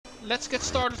let's get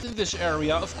started in this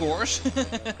area, of course.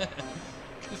 The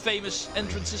famous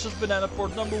entrances of Banana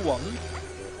Port number 1.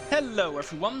 Hello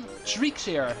everyone, Treecks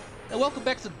here, and welcome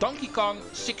back to Donkey Kong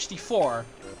 64.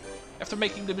 After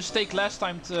making the mistake last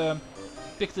time to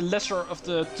pick the lesser of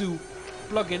the two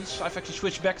plugins, I've actually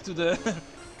switched back to the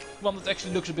one that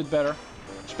actually looks a bit better,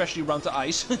 especially around the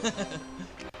eyes.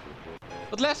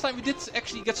 But last time we did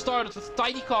actually get started with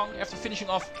Tiny Kong after finishing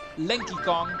off Lanky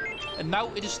Kong, and now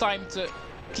it is time to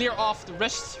clear off the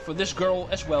rest for this girl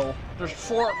as well. There's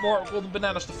 4 more golden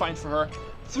bananas to find for her,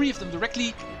 3 of them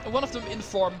directly and 1 of them in the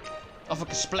form of a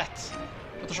Kasplat.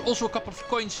 But there's also a couple of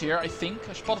coins here, I think.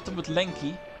 I spotted them with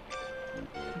Lanky.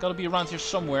 Gotta be around here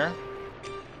somewhere.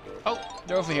 Oh,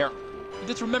 they're over here. I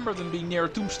did remember them being near a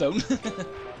tombstone.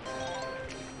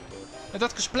 And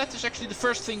that Kasplat is actually the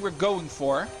first thing we're going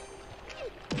for.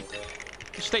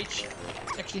 The stage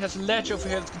actually has a ledge over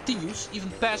here that continues, even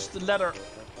past the ladder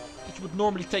that you would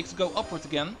normally take to go upward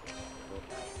again.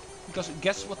 Because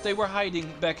guess what they were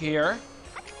hiding back here?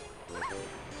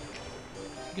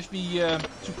 Gives me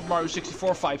Super Mario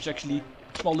 64 vibes actually.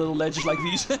 Small little ledges like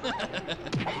these. You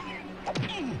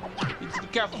need to be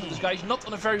careful with this guy. He's not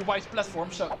on a very wide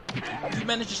platform, so if he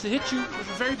manages to hit you, there's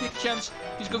a very big chance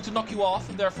he's going to knock you off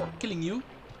and therefore killing you.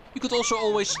 You could also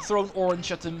always throw an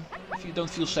orange at him if you don't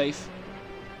feel safe.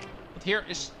 But here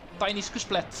is Tiny's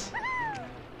Kasplat.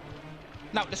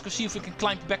 Now let's go see if we can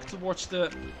climb back towards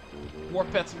the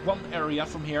Warped 1 area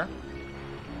from here.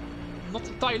 I'm not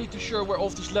entirely too sure where all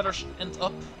of these ladders end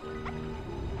up.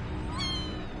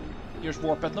 Here's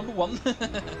Warped number 1.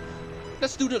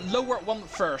 Let's do the lower one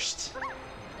first.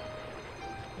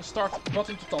 We'll start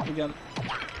bottom to top again.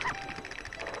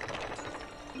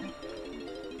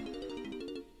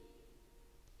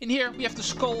 In here we have the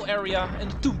skull area and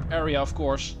the tomb area, of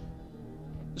course.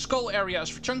 The skull area is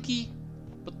for Chunky,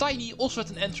 but Tiny also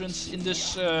had an entrance in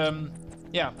this,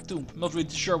 yeah, tomb. Not really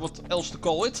sure what else to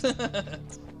call it. The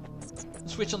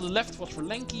switch on the left was for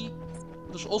Lanky,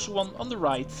 but there's also one on the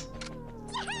right.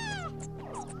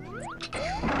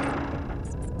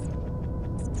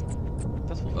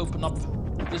 That will open up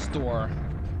this door.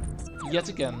 Yet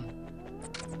again.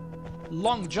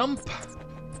 Long jump.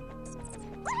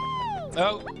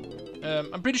 Oh,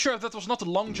 I'm pretty sure that was not a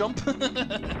long jump.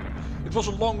 It was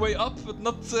a long way up, but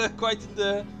not quite in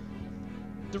the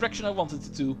direction I wanted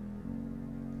it to.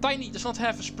 Tiny does not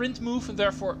have a sprint move, and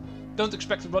therefore don't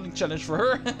expect a running challenge for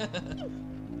her.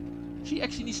 She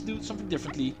actually needs to do something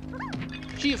differently.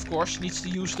 She, of course, needs to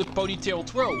use the ponytail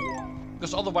twirl,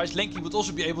 because otherwise Lanky would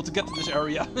also be able to get to this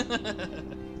area.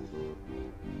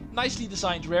 Nicely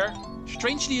designed, Rare.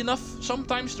 Strangely enough,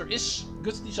 sometimes there is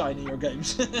good design in your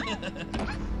games.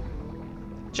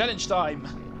 Challenge time!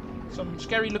 Some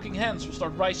scary looking hands will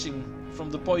start rising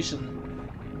from the poison.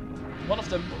 One of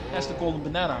them has the golden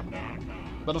banana.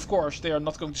 But of course, they are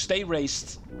not going to stay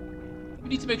raised. We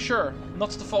need to make sure not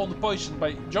to fall in the poison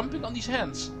by jumping on these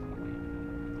hands.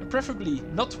 And preferably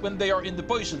not when they are in the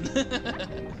poison.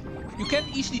 You can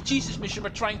easily cheese this mission by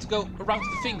trying to go around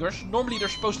the fingers. Normally they're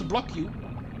supposed to block you,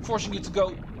 forcing you to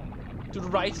go to the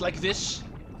right like this.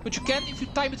 But you can, if you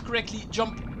time it correctly,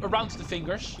 jump around the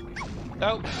fingers.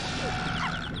 Oh.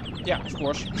 Yeah, of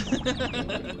course.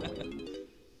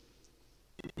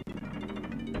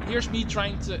 Here's me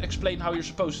trying to explain how you're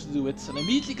supposed to do it, and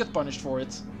immediately get punished for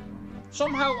it.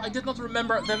 Somehow I did not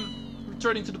remember them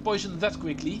returning to the poison that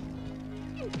quickly.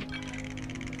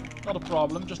 Not a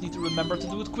problem, just need to remember to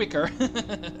do it quicker.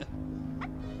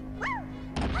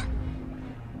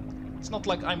 It's not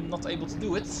like I'm not able to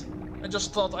do it. I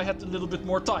just thought I had a little bit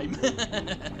more time.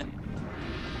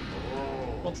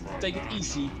 Wanted to take it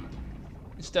easy,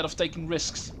 instead of taking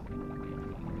risks.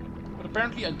 But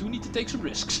apparently I do need to take some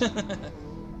risks. Let's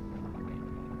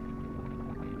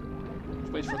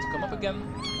wait for it to come up again.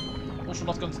 Also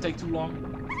not going to take too long.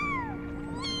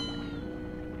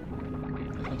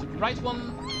 I'm going to the right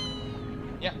one.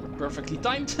 Yeah, perfectly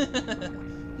timed.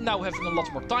 Now having a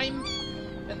lot more time.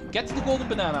 And get the golden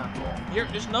banana. Here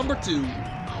is number 2.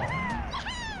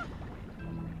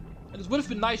 And it would have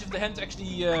been nice if the hand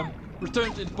actually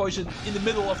returned in poison in the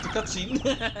middle of the cutscene.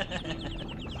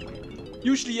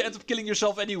 Usually you end up killing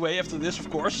yourself anyway after this, of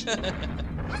course.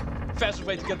 Faster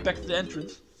way to get back to the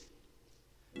entrance.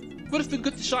 Would have been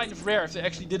good design of Rare if they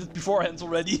actually did it beforehand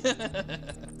already.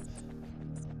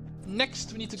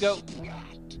 Next we need to go...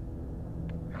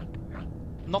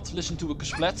 Not listen to a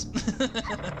Kasplat.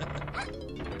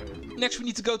 Next we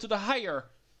need to go to the higher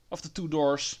of the 2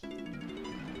 doors.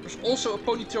 There's also a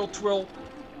ponytail twirl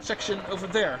section over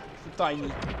there for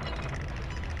Tiny.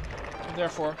 And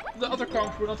therefore, the other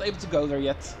Kongs were not able to go there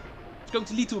yet. It's going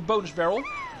to lead to a bonus barrel.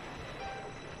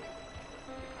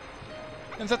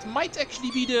 And that might actually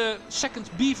be the second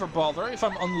Beaver Bother, if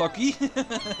I'm unlucky.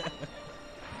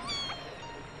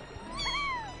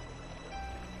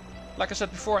 Like I said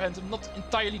beforehand, I'm not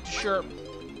entirely too sure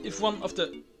if one of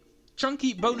the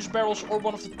chunky bonus barrels or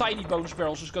one of the tiny bonus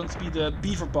barrels is going to be the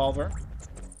Beaver Bother.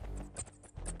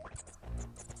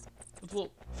 But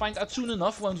we'll find out soon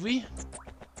enough, won't we?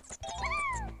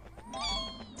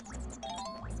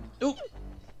 Oh,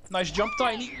 nice jump,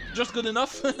 Tiny. Just good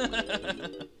enough.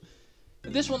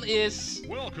 This one is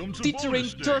Teetering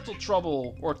Turtle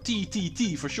Trouble, or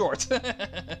TTT for short.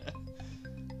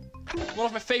 One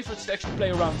of my favorites to actually play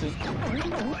around in.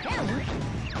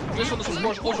 This one is of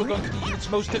course also going to be in its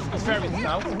most difficult variant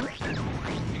now.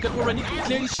 You can already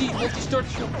clearly see all these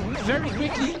turtles very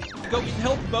quickly go in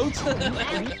help mode.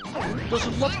 It goes a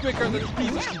lot quicker than it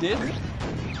previously did.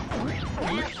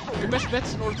 Your best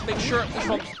bet in order to make sure this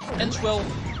one ends well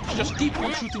is just keep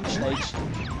on shooting the snakes.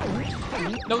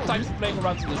 No time for playing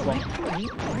around in this one.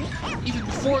 Even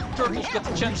before the turtles get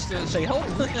the chance to say help.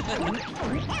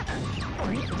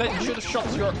 Then you should have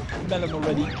shot your melon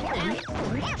already.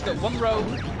 So one row,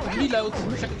 reload,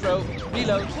 second row,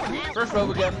 reload, first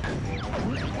row again.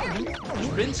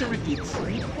 Just rinse and repeat.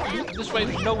 This way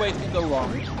there's no way it can go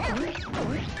wrong.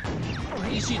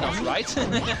 Easy enough, right?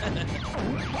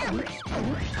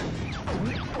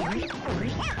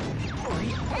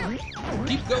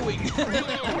 Keep going.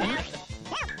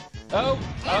 Oh.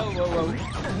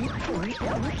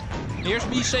 Here's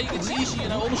me saying it's easy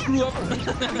and I almost screw up.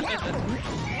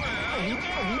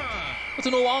 But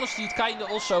in all honesty, it kinda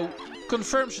also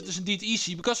confirms it is indeed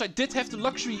easy, because I did have the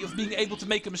luxury of being able to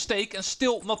make a mistake and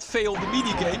still not fail the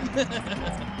minigame.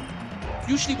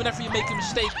 Usually whenever you make a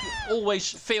mistake, you always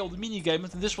fail the minigame,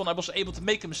 but in this one I was able to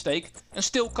make a mistake and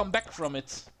still come back from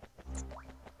it.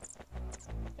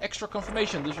 Extra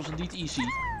confirmation, this was indeed easy.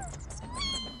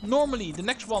 Normally, the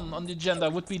next one on the agenda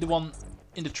would be the one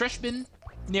in the trash bin,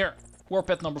 near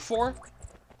warpad number 4.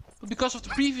 But because of the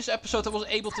previous episode I was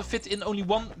able to fit in only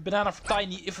one banana for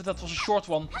Tiny, if that was a short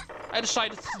one, I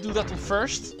decided to do that one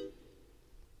first.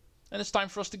 And it's time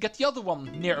for us to get the other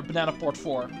one near a banana port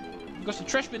 4. Because the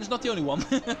trash bin is not the only one.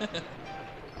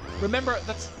 Remember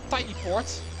that tiny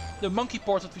port, the monkey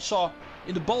port that we saw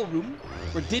in the ballroom,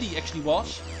 where Diddy actually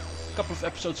was, a couple of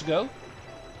episodes ago.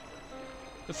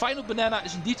 The final banana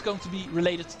is indeed going to be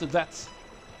related to that.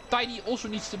 Tiny also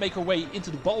needs to make her way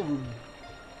into the ballroom.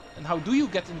 And how do you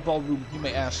get in the ballroom, you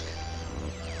may ask?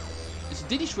 It's a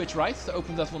Diddy switch, right, to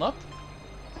open that one up?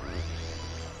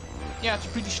 Yeah, it's a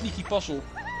pretty sneaky puzzle.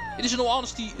 It is in all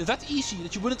honesty that easy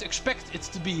that you wouldn't expect it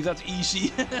to be that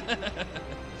easy.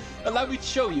 Allow me to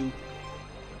show you.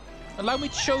 Allow me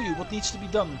to show you what needs to be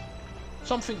done.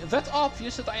 Something that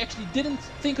obvious that I actually didn't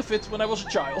think of it when I was a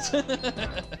child.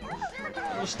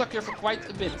 I was stuck here for quite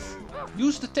a bit.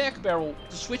 Use the tag barrel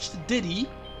to switch to Diddy.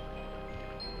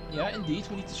 Yeah, indeed,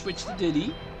 we need to switch to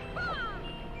Diddy.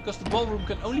 Because the ballroom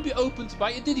can only be opened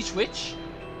by a Diddy switch.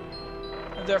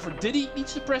 And therefore Diddy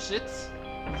needs to press it.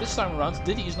 This time around,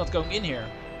 Diddy is not going in here.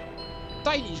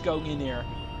 Tiny is going in here.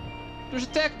 There's a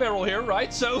tag barrel here,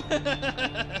 right? So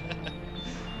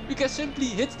we can simply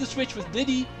hit the switch with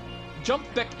Diddy,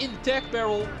 jump back in the tag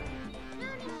barrel.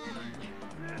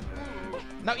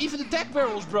 Now even the tag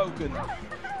barrel is broken.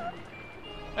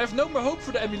 I have no more hope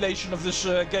for the emulation of this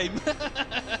game.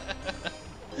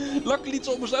 Luckily it's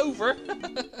almost over.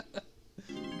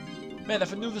 Man,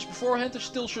 if I knew this beforehand, I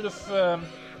still should have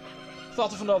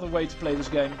thought of another way to play this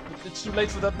game. But it's too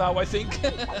late for that now, I think.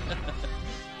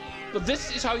 But this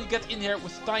is how you get in here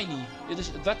with Tiny. It is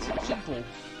that simple.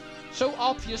 So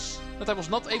obvious that I was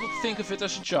not able to think of it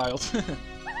as a child.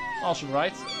 Awesome,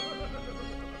 right?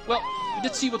 Well, we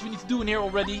did see what we need to do in here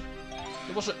already.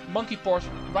 There was a monkey port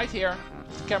right here.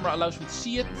 The camera allows me to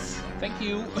see it. Thank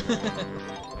you.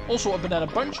 Also a banana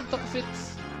bunch on top of it.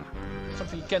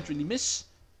 Something you can't really miss.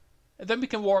 And then we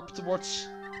can warp towards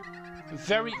a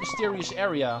very mysterious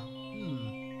area.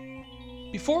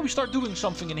 Before we start doing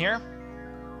something in here,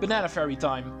 banana fairy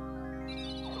time.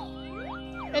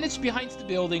 And it's behind the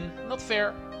building. Not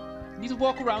fair. Need to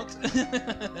walk around.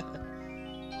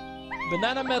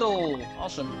 Banana medal.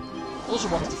 Awesome. Also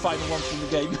one of the final ones from the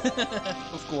game.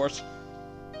 Of course.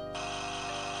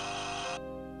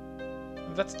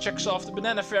 That checks off the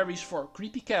banana fairies for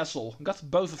Creepy Castle. Got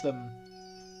both of them.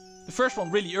 The first one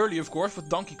really early, of course, with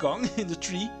Donkey Kong in the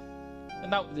tree.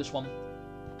 And now this one.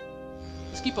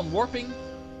 Let's keep on warping.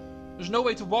 There's no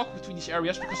way to walk between these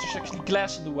areas because there's actually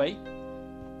glass in the way.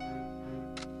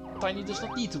 Tiny does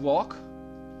not need to walk.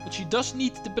 But she does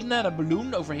need the banana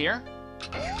balloon over here.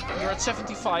 We're at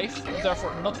 75, and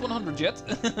therefore not 100 yet.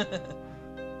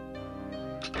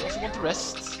 I also want the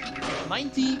rest.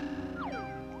 90.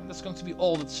 that's going to be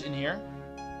all that's in here.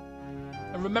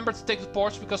 And remember to take the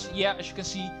ports because, yeah, as you can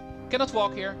see, cannot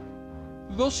walk here.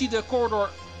 We will see the corridor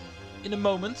in a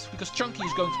moment because Chunky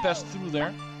is going to pass through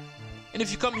there. And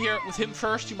if you come here with him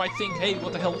first, you might think, hey,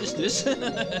 what the hell is this?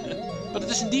 But it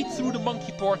is indeed through the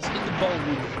monkey port in the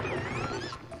ballroom.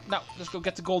 Now, let's go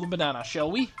get the golden banana, shall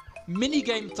we?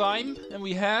 Minigame time, and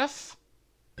we have...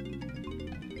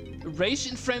 a race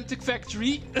in Frantic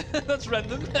Factory. That's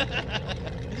random.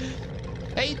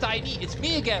 Hey Tiny, it's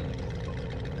me again.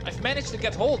 I've managed to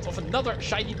get hold of another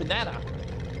shiny banana.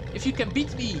 If you can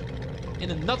beat me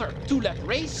in another 2-lap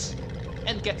race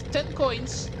and get 10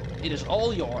 coins, it is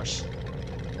all yours.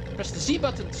 Press the Z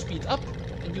button to speed up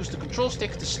and use the control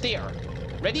stick to steer.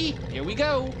 Ready? Here we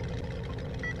go.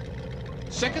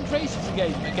 Second race of the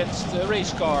game against the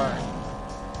race car.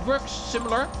 It works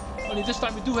similar, only this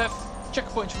time we do have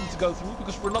checkpoints we need to go through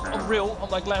because we're not on rail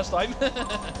unlike last time.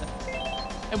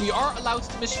 And we are allowed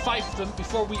to miss 5 of them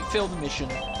before we fail the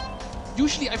mission.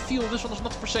 Usually I feel this one is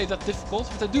not per se that difficult,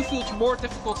 but I do feel it's more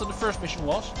difficult than the first mission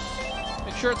was.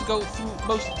 Make sure to go through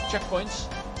most of the checkpoints,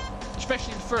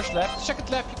 especially in the first lap. The second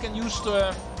lap you can use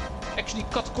to actually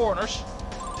cut corners,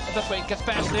 and that way it gets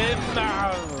past him.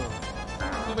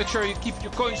 Do make sure you keep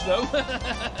your coins though.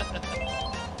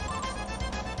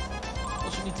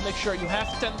 Also need to make sure you have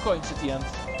 10 coins at the end.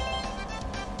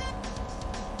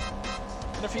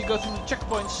 Whenever you go through the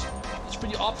checkpoints, it's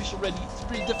pretty obvious already. It's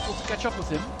pretty difficult to catch up with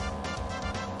him.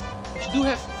 But you do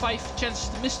have 5 chances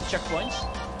to miss the checkpoints.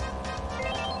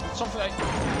 It's something I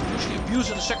usually abuse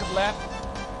in the second lap.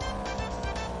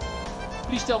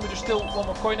 Please tell me there's still one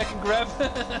more coin I can grab.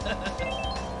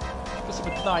 Because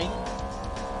I'm at 9.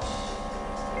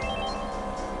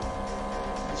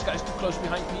 This guy's too close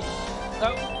behind me.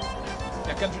 No,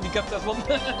 I can't really get that one.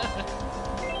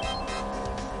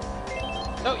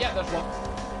 No, yeah, there's one.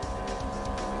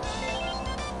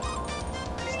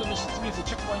 Still miss 3 of the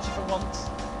checkpoints if I want.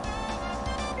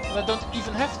 But I don't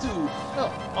even have to.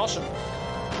 Oh, awesome.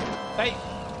 Hey,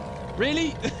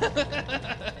 really?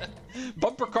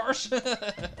 Bumper cars?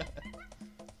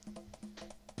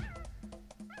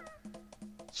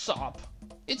 Sob,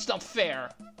 it's not fair.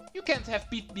 You can't have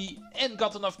beat me and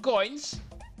got enough coins.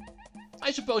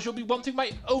 I suppose you'll be wanting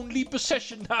my only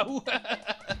possession now.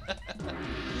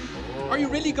 Are you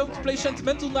really going to play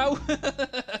sentimental now?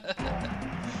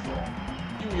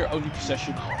 You're your only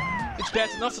possession. It's bad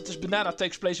enough that this banana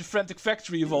takes place in Frantic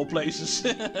Factory of all places.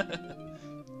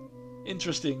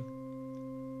 Interesting.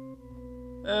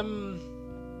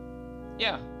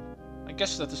 Yeah, I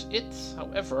guess that is it.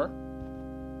 However,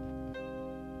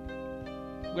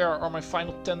 where are my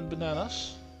final 10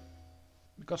 bananas?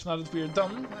 Because now that we are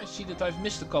done, I see that I've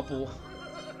missed a couple.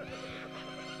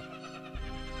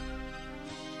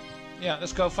 Yeah,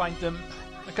 let's go find them.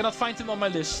 I cannot find them on my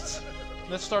list.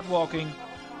 Let's start walking.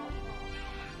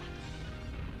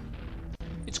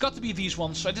 It's got to be these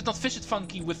ones. I did not visit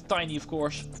Funky with Tiny, of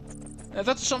course.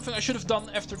 That's something I should have done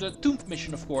after the tomb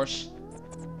mission, of course.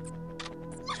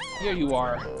 Here you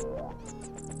are.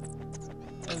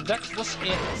 And that was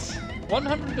it.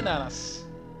 100 bananas.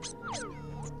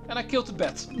 And I killed the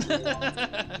bat.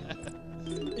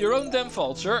 Your own damn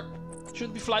fault, sir.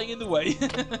 Shouldn't be flying in the way.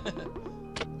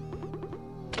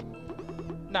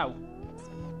 Now,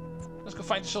 let's go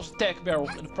find ourselves a tag barrel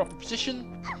in the proper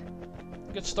position.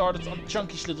 Get started on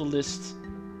Chunky's little list.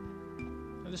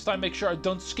 And this time make sure I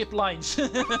don't skip lines.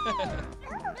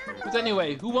 But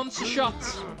anyway, who wants a shot?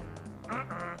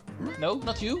 No,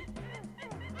 not you?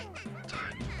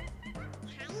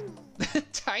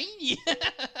 Tiny!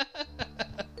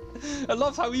 I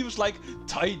love how he was like,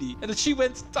 Tiny. And then she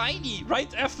went Tiny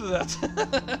right after that.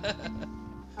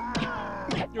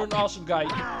 You're an awesome guy,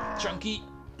 Chunky.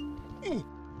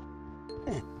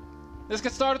 Let's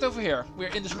get started over here. We're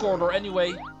in this corridor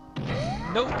anyway.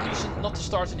 No reason not to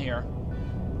start in here.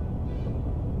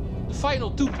 The final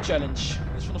tube challenge.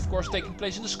 This one of course taking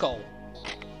place in the skull.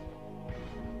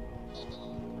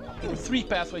 There were 3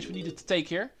 pathways we needed to take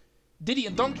here. Diddy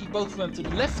and Donkey both went to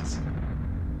the left.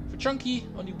 For Chunky,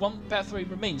 only 1 pathway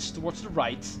remains towards the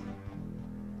right.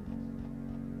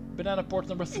 Banana port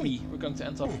number 3 we're going to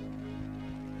end up.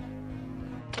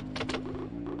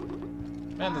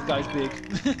 Man, that guy's big.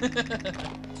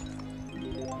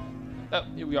 Oh,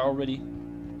 here we are already.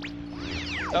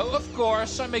 Oh, of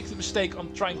course, I make the mistake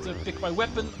on trying to pick my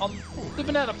weapon on the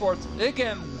banana port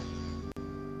again.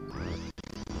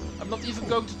 I'm not even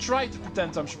going to try to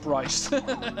pretend I'm surprised.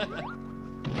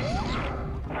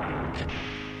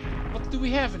 What do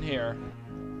we have in here?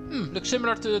 Looks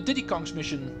similar to Diddy Kong's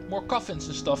mission. More coffins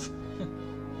and stuff.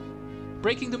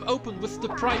 Breaking them open with the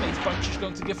primate punch is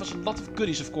going to give us a lot of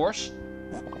goodies, of course.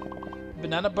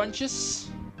 banana bunches.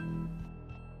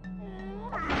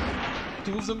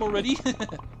 2 of them already.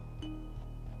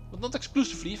 But not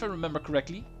exclusively, if I remember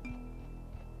correctly.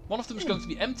 One of them is going to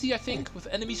be empty, I think, with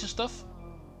enemies and stuff.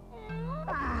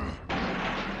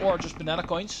 Or just banana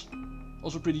coins.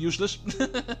 Also pretty useless.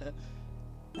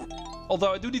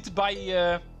 Although I do need to buy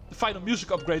the final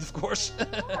music upgrade, of course.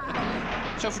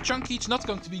 So for Chunky, it's not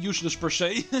going to be useless per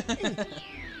se.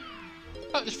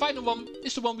 Oh, this final one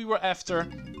is the one we were after.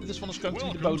 This one is going to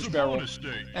be the bonus barrel.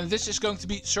 And this is going to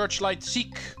be Searchlight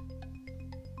Seek.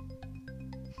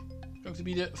 Going to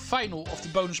be the final of the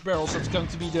bonus barrels. That's going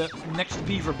to be the next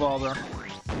Beaver Bother.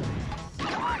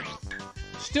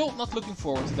 Still not looking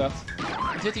forward to that.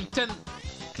 And hitting 10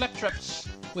 claptraps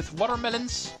with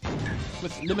watermelons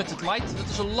with limited light, that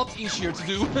is a lot easier to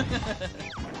do.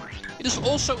 It is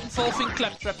also involving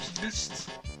claptraps at least.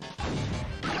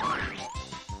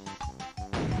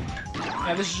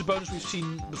 Yeah, this is a bonus we've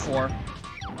seen before.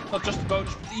 Not just a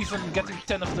bonus, but even getting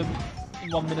 10 of them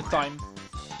in 1 minute time.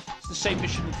 It's the same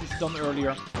mission that we've done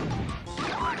earlier.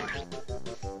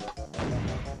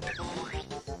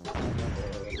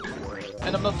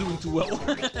 And I'm not doing too well.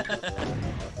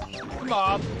 Come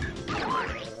on.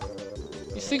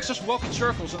 These things just walk in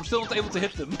circles, I'm still not able to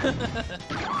hit them.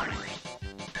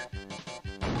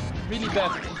 Really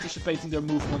bad at anticipating their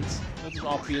movement. That is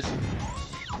obvious.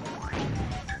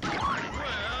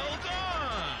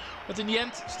 But in the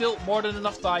end, still more than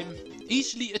enough time.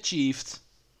 Easily achieved.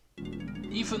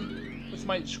 Even with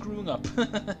my screwing up.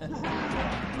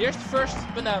 Here's the first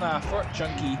banana for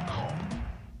Chunky.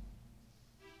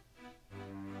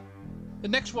 The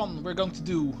next one we're going to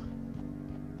do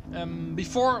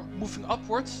before moving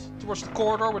upwards towards the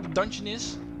corridor where the dungeon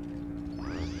is.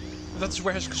 That's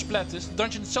where his splat is. The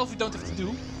dungeon itself we don't have to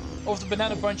do. All of the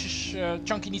banana bunches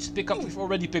Chunky needs to pick up, we've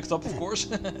already picked up, of course.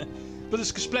 But his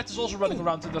splat is also running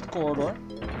around in that corridor.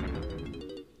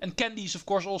 And Candy is of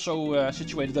course also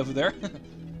situated over there.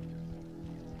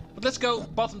 But let's go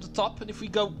bottom to top. And if we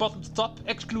go bottom to top,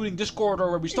 excluding this corridor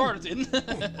where we started in,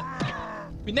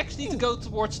 we next need to go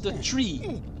towards the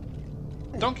tree.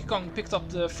 Donkey Kong picked up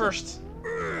the first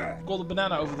golden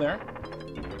banana over there.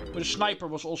 But a sniper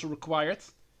was also required.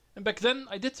 And back then,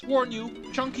 I did warn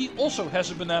you, Chunky also has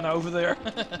a banana over there.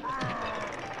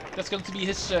 That's going to be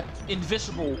his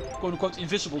invisible, quote-unquote,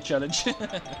 invisible challenge. Should be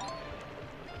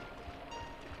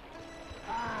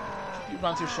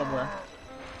around here somewhere.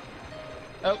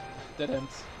 Oh, dead end.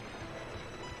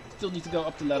 Still need to go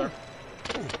up the ladder.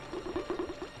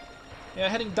 Yeah,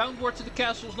 heading downward to the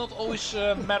castle is not always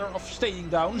a matter of staying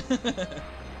down.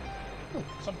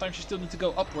 Sometimes you still need to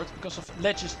go upward because of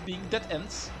ledges being dead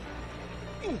ends.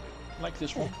 Like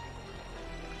this one.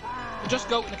 You just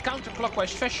go in a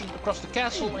counterclockwise fashion across the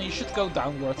castle and you should go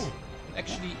downward.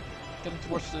 Actually, getting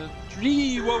towards the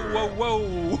tree. Whoa, whoa,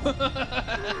 whoa!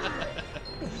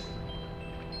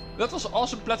 That was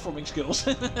awesome platforming skills.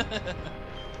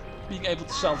 Being able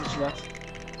to salvage that.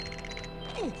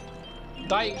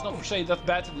 Dying is not per se that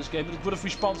bad in this game, but it would have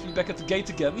respawned me back at the gate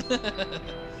again.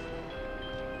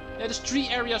 Yeah, this tree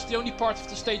area is the only part of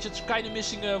the stage that's kind of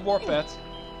missing a warpad.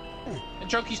 And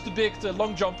Chunky's too big to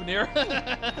long jump in here.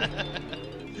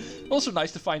 Also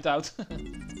nice to find out.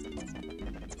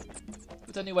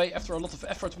 But anyway, after a lot of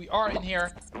effort we are in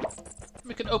here.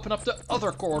 We can open up the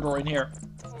other corridor in here.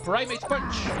 Primate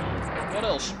Punch! What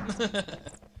else?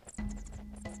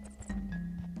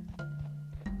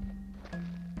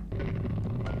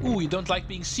 Ooh, you don't like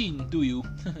being seen, do you?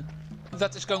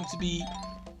 That is going to be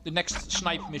the next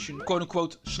snipe mission.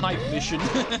 Quote-unquote snipe mission.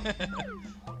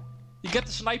 You get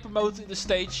the sniper mode in the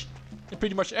stage. And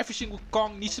pretty much every single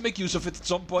Kong needs to make use of it at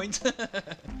some point.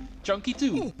 Chunky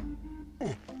too.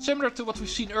 Similar to what we've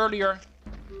seen earlier.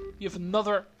 You have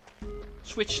another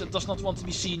switch that does not want to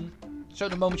be seen. So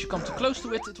the moment you come too close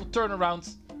to it, it will turn around.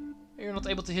 And you're not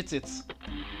able to hit it.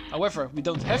 However, we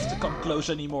don't have to come close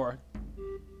anymore.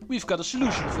 We've got a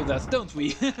solution for that, don't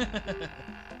we?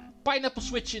 Pineapple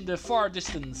switch in the far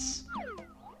distance.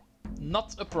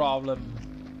 Not a problem.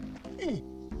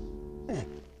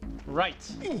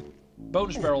 Right.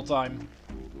 Bonus barrel time.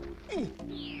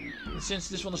 And since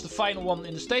this one is the final one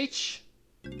in the stage,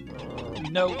 we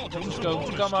know what is going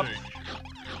to come up.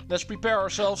 Let's prepare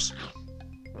ourselves.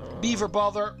 Beaver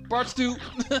Bother, part 2.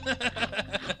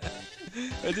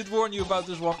 I did warn you about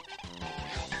this one.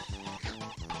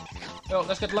 Well,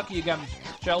 let's get lucky again,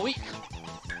 shall we?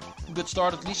 Good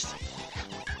start at least.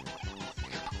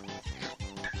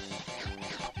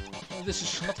 This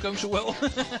is not going so well.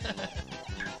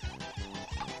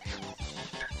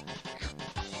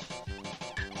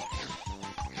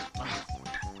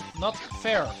 Not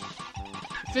fair.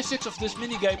 physics of this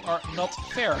minigame are not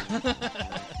fair.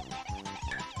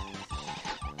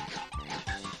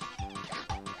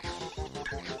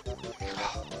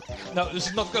 No, this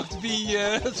is not going to be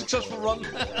a successful run.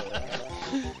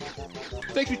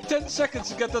 Takes me 10 seconds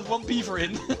to get that one beaver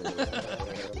in.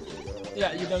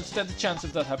 Yeah, you don't stand a chance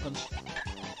if that happens.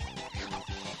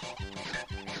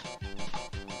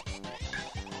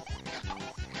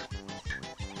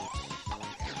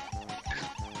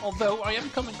 Although I am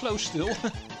coming close still.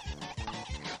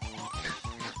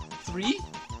 3,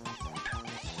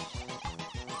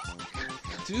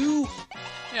 2,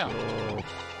 yeah.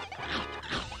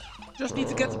 Just need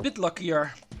to get a bit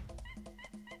luckier.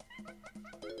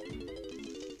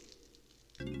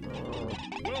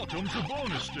 Welcome to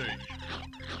bonus stage.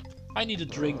 I need a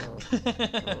drink.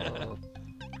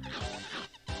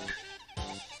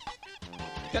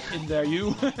 Get in there,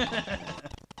 you.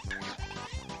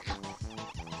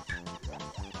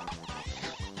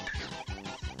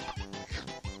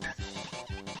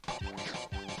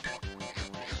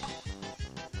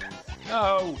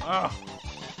 Oh, oh.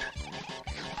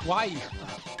 Why?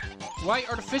 Why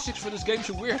are the physics for this game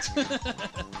so weird? Well,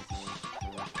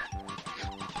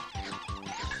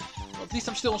 at least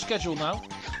I'm still on schedule now.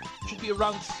 Should be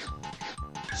around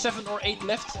 7 or 8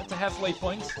 left at the halfway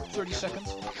point. 30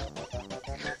 seconds.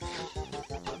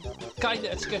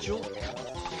 Kinda at schedule.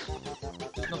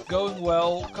 It's not going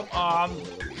well. Come on.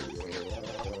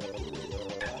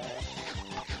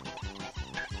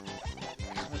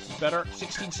 That's better.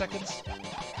 16 seconds.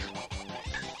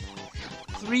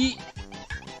 3,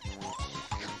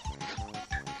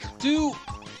 2,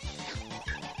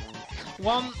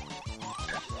 1.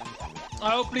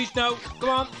 Oh, please no. Come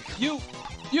on. You,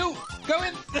 go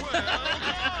in.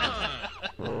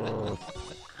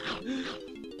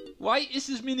 Why is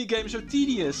this minigame so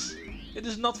tedious? It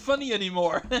is not funny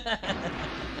anymore.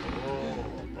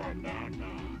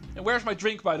 And where's my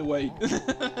drink, by the way?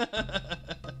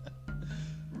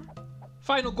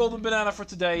 Final golden banana for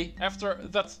today. After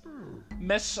that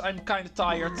mess, I'm kind of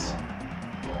tired.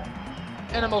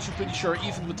 And I'm also pretty sure,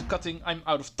 even with the cutting, I'm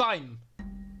out of time.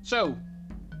 So,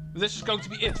 this is going to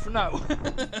be it for now.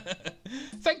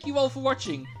 Thank you all for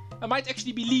watching. I might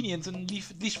actually be lenient and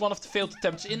leave at least one of the failed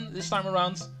attempts in this time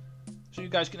around. So you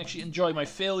guys can actually enjoy my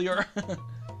failure.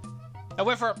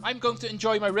 However, I'm going to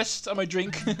enjoy my rest and my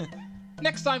drink.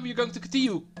 Next time we're going to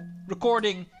continue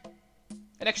recording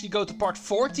and actually go to part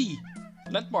 40.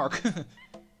 Landmark.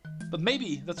 But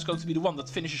maybe that's going to be the one that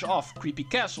finishes off Creepy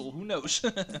Castle, who knows.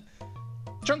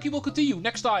 Chunky will continue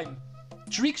next time.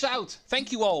 Treecks out.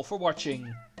 Thank you all for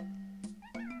watching.